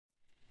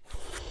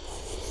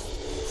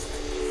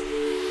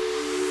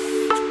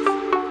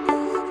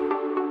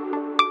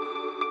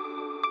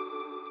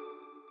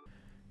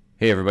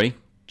Hey everybody,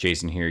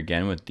 Jason here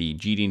again with the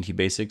GD&T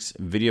Basics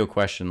video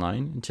question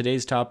line. And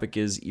today's topic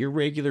is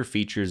irregular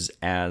features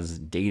as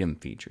datum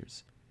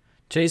features.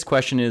 Today's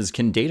question is,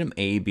 can datum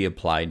A be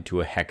applied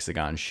to a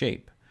hexagon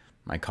shape?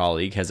 My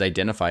colleague has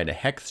identified a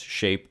hex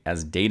shape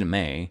as datum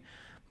A,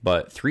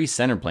 but three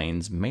center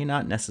planes may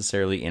not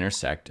necessarily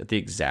intersect at the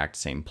exact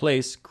same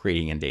place,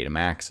 creating a datum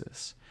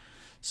axis.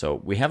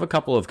 So we have a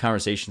couple of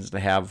conversations to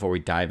have before we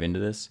dive into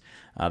this.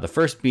 The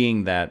first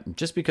being that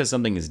just because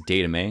something is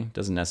datum A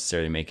doesn't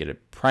necessarily make it a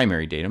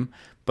primary datum,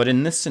 but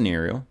in this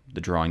scenario,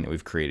 the drawing that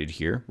we've created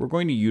here, we're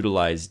going to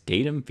utilize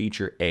datum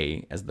feature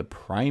A as the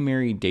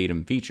primary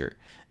datum feature.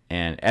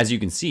 And as you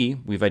can see,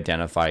 we've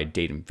identified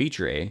datum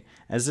feature A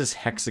as this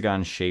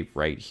hexagon shape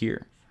right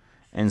here.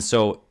 And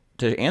so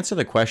to answer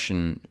the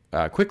question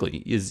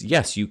quickly is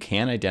yes, you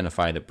can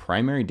identify the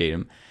primary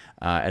datum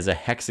as a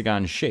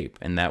hexagon shape,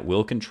 and that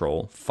will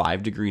control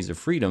 5 degrees of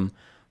freedom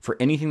for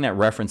anything that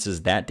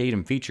references that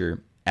datum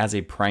feature as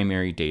a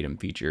primary datum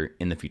feature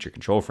in the feature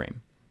control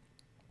frame.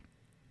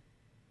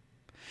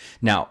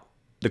 Now,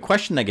 the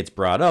question that gets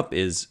brought up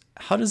is,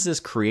 how does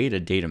this create a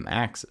datum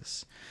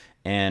axis?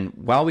 And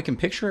while we can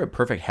picture a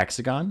perfect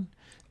hexagon,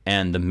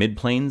 and the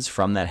midplanes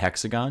from that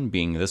hexagon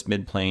being this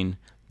midplane,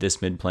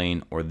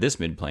 or this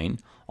midplane,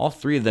 all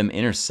three of them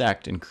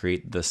intersect and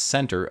create the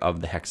center of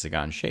the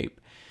hexagon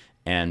shape.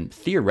 And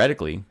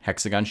theoretically,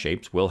 hexagon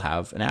shapes will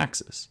have an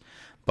axis.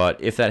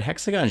 But if that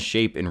hexagon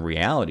shape in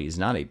reality is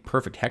not a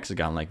perfect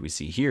hexagon like we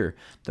see here,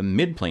 the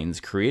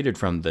midplanes created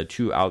from the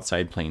two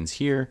outside planes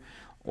here,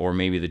 or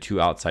maybe the two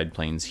outside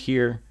planes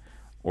here,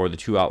 or the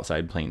two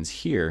outside planes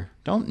here,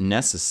 don't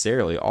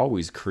necessarily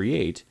always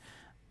create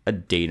a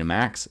datum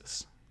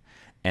axis.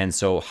 And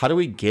so how do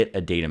we get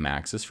a datum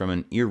axis from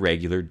an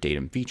irregular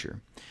datum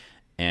feature?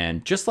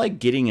 And just like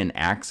getting an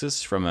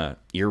axis from an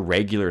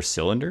irregular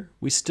cylinder,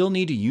 we still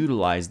need to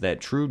utilize that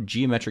true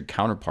geometric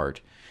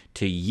counterpart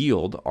to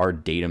yield our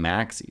datum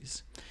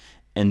axes.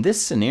 In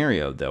this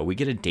scenario, though, we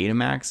get a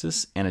datum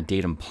axis and a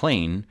datum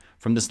plane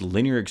from this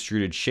linear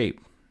extruded shape.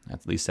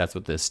 At least that's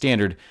what the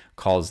standard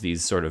calls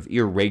these sort of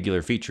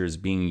irregular features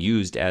being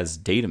used as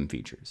datum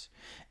features.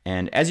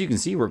 And as you can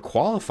see, we're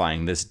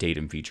qualifying this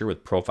datum feature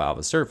with profile of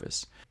a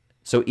surface.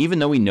 So even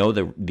though we know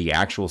that the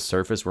actual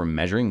surface we're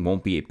measuring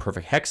won't be a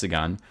perfect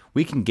hexagon,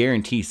 we can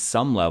guarantee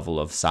some level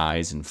of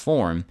size and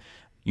form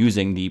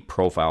using the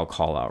profile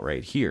callout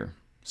right here.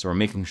 So we're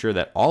making sure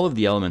that all of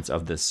the elements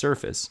of this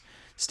surface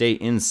stay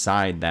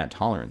inside that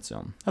tolerance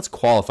zone. That's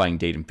qualifying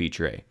datum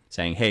feature A,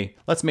 saying, hey,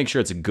 let's make sure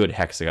it's a good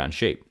hexagon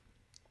shape.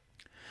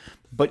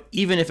 But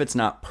even if it's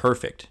not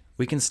perfect,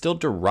 we can still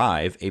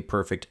derive a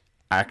perfect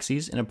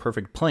axis and a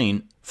perfect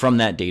plane from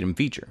that datum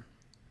feature.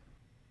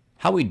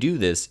 How we do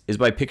this is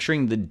by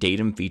picturing the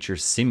datum feature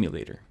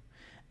simulator.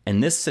 In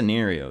this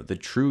scenario, the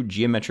true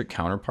geometric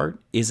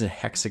counterpart is a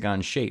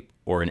hexagon shape,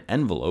 or an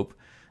envelope,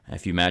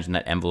 if you imagine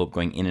that envelope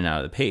going in and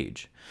out of the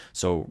page.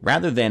 So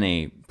rather than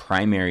a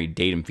primary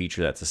datum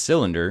feature that's a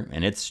cylinder,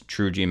 and its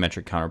true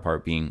geometric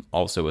counterpart being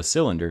also a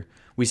cylinder,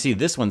 we see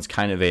this one's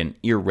kind of an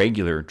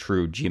irregular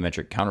true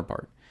geometric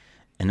counterpart.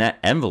 And that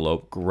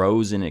envelope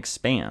grows and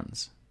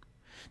expands.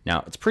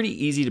 Now, it's pretty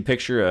easy to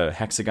picture a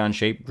hexagon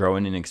shape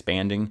growing and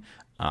expanding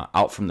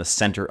out from the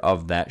center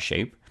of that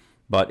shape.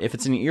 But if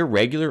it's an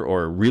irregular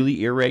or a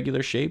really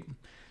irregular shape,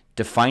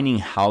 defining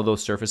how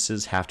those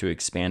surfaces have to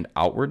expand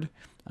outward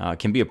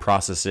can be a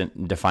process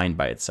defined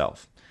by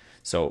itself.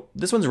 So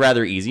this one's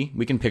rather easy.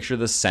 We can picture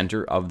the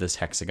center of this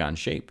hexagon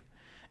shape.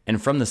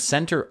 And from the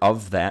center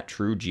of that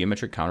true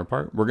geometric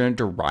counterpart, we're going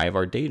to derive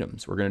our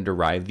datums. We're going to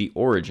derive the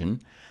origin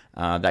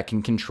that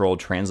can control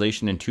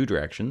translation in 2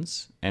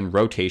 directions and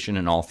rotation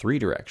in all 3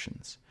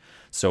 directions.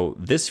 So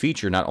this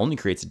feature not only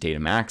creates a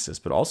datum axis,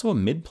 but also a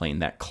midplane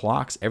that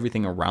clocks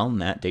everything around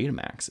that datum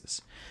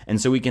axis.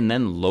 And so we can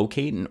then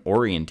locate and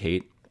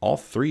orientate all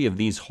 3 of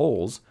these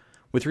holes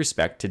with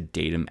respect to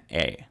datum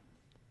A.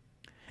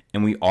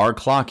 And we are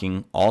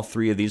clocking all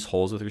 3 of these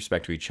holes with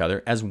respect to each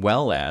other, as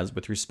well as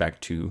with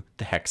respect to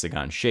the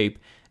hexagon shape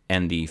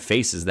and the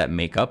faces that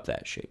make up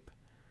that shape.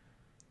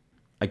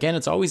 Again,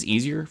 it's always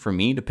easier for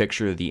me to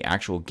picture the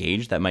actual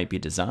gauge that might be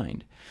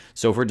designed.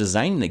 So if we're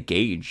designing the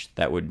gauge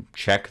that would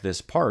check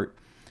this part,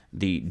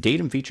 the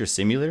datum feature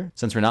simulator,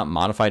 since we're not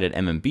modified at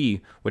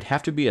MMB, would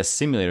have to be a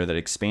simulator that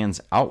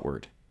expands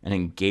outward and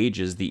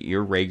engages the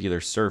irregular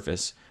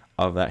surface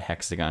of that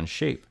hexagon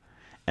shape.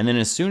 And then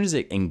as soon as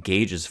it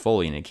engages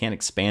fully and it can't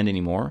expand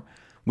anymore,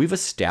 we've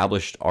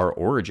established our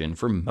origin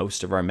for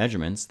most of our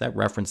measurements that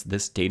reference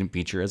this datum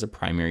feature as a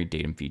primary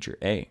datum feature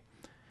A.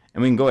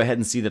 And we can go ahead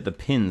and see that the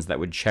pins that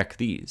would check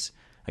these,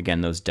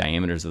 again, those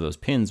diameters of those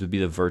pins would be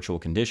the virtual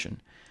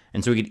condition.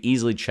 And so we could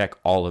easily check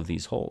all of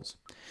these holes.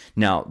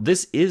 Now,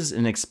 this is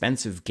an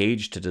expensive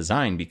gauge to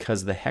design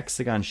because the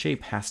hexagon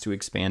shape has to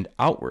expand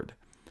outward.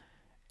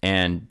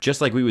 And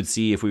just like we would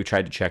see if we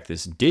tried to check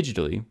this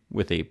digitally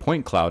with a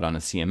point cloud on a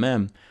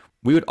CMM,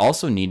 we would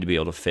also need to be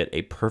able to fit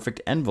a perfect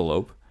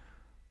envelope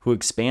who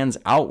expands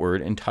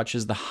outward and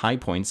touches the high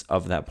points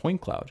of that point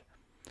cloud.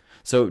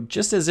 So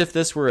just as if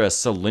this were a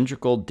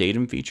cylindrical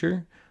datum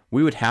feature,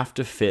 we would have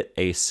to fit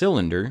a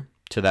cylinder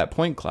to that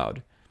point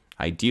cloud,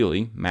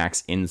 ideally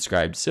max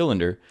inscribed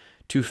cylinder,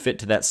 to fit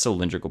to that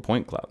cylindrical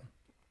point cloud.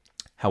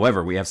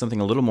 However, we have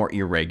something a little more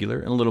irregular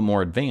and a little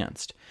more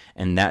advanced,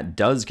 and that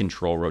does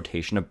control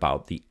rotation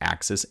about the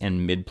axis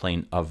and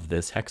midplane of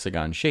this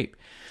hexagon shape.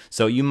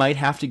 So you might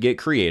have to get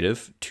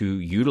creative to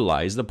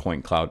utilize the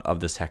point cloud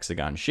of this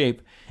hexagon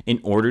shape in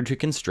order to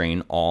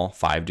constrain all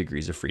 5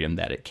 degrees of freedom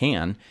that it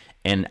can,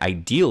 and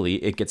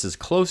ideally it gets as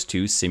close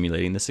to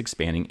simulating this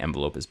expanding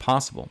envelope as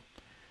possible.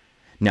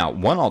 Now,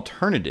 one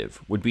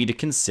alternative would be to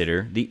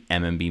consider the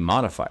MMB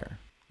modifier.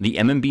 The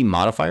MMB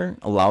modifier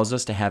allows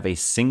us to have a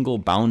single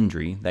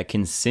boundary that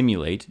can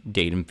simulate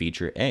datum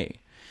feature A.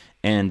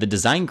 And the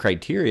design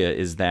criteria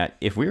is that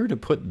if we were to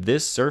put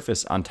this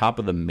surface on top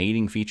of the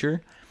mating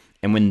feature,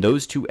 and when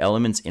those two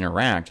elements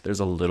interact, there's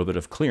a little bit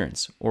of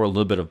clearance or a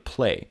little bit of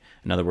play.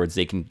 In other words,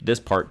 this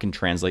part can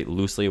translate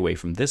loosely away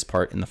from this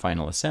part in the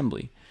final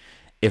assembly.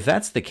 If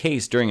that's the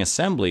case, during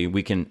assembly,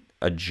 we can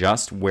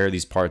adjust where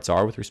these parts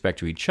are with respect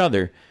to each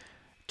other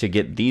to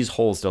get these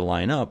holes to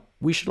line up.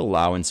 We should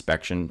allow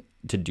inspection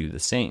to do the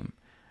same.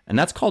 And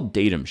that's called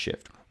datum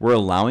shift. We're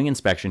allowing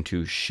inspection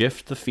to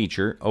shift the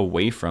feature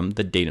away from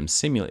the datum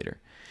simulator.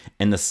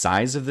 And the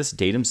size of this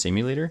datum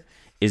simulator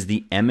is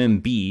the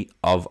MMB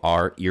of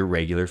our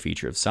irregular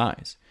feature of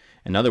size.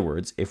 In other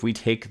words, if we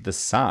take the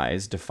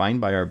size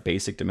defined by our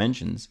basic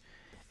dimensions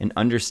and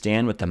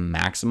understand what the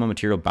maximum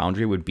material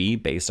boundary would be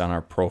based on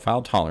our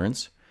profile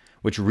tolerance,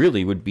 which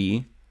really would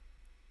be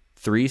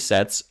 3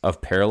 sets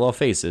of parallel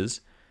faces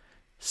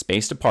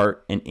spaced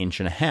apart 1.5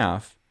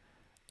 inches,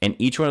 and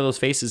each one of those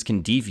faces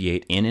can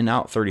deviate in and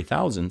out 30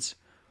 thousandths,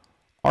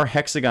 our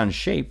hexagon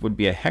shape would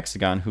be a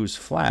hexagon whose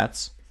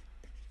flats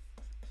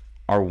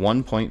are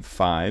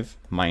 1.5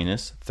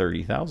 minus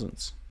 30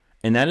 thousandths.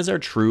 And that is our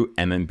true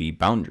MMB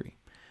boundary.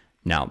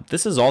 Now,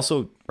 this is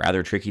also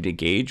rather tricky to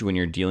gauge when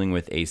you're dealing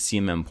with a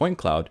CMM point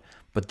cloud,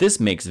 but this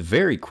makes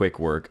very quick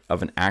work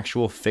of an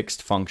actual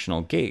fixed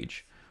functional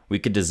gauge. We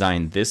could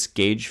design this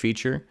gauge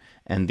feature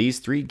and these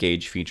 3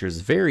 gauge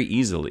features very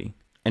easily.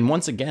 And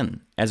once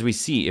again, as we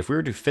see, if we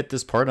were to fit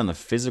this part on the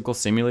physical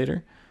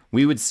simulator,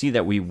 we would see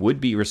that we would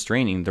be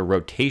restraining the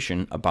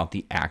rotation about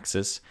the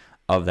axis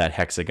of that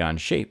hexagon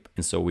shape.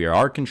 And so we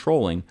are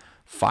controlling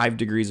 5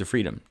 degrees of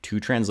freedom, 2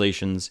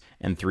 translations,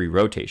 and 3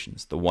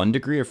 rotations. The 1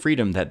 degree of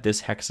freedom that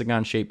this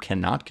hexagon shape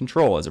cannot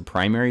control as a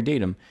primary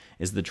datum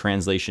is the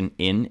translation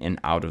in and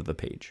out of the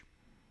page.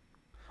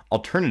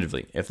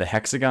 Alternatively, if the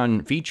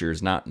hexagon feature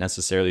is not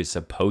necessarily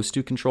supposed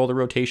to control the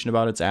rotation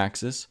about its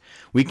axis,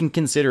 we can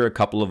consider a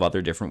couple of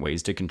other different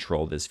ways to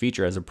control this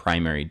feature as a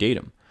primary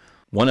datum.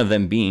 One of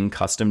them being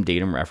custom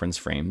datum reference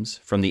frames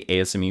from the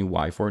ASME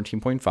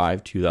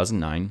Y14.5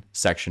 2009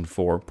 section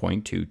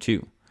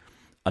 4.22.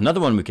 Another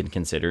one we can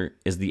consider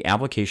is the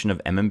application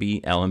of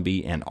MMB,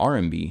 LMB, and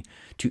RMB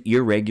to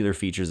irregular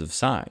features of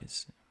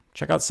size.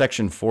 Check out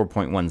section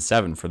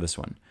 4.17 for this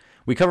one.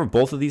 We cover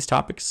both of these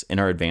topics in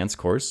our advanced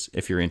course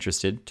if you're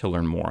interested to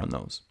learn more on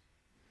those.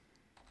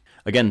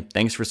 Again,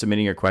 thanks for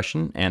submitting your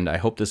question, and I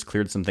hope this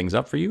cleared some things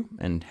up for you,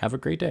 and have a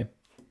great day.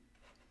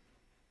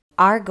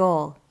 Our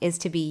goal is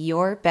to be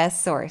your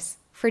best source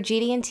for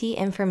GD&T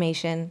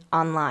information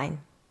online.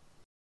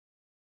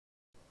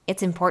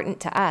 It's important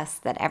to us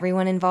that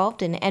everyone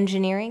involved in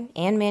engineering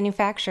and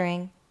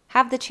manufacturing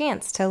have the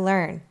chance to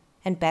learn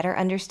and better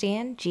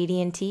understand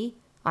GD&T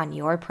on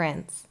your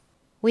prints.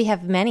 We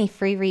have many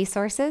free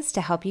resources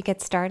to help you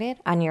get started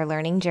on your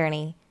learning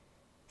journey.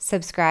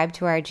 Subscribe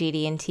to our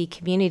GD&T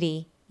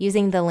community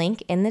using the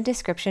link in the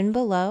description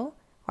below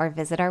or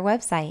visit our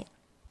website.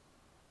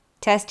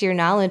 Test your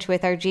knowledge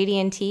with our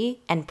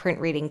GD&T and print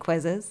reading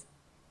quizzes.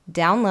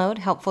 Download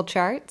helpful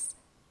charts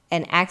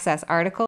and access articles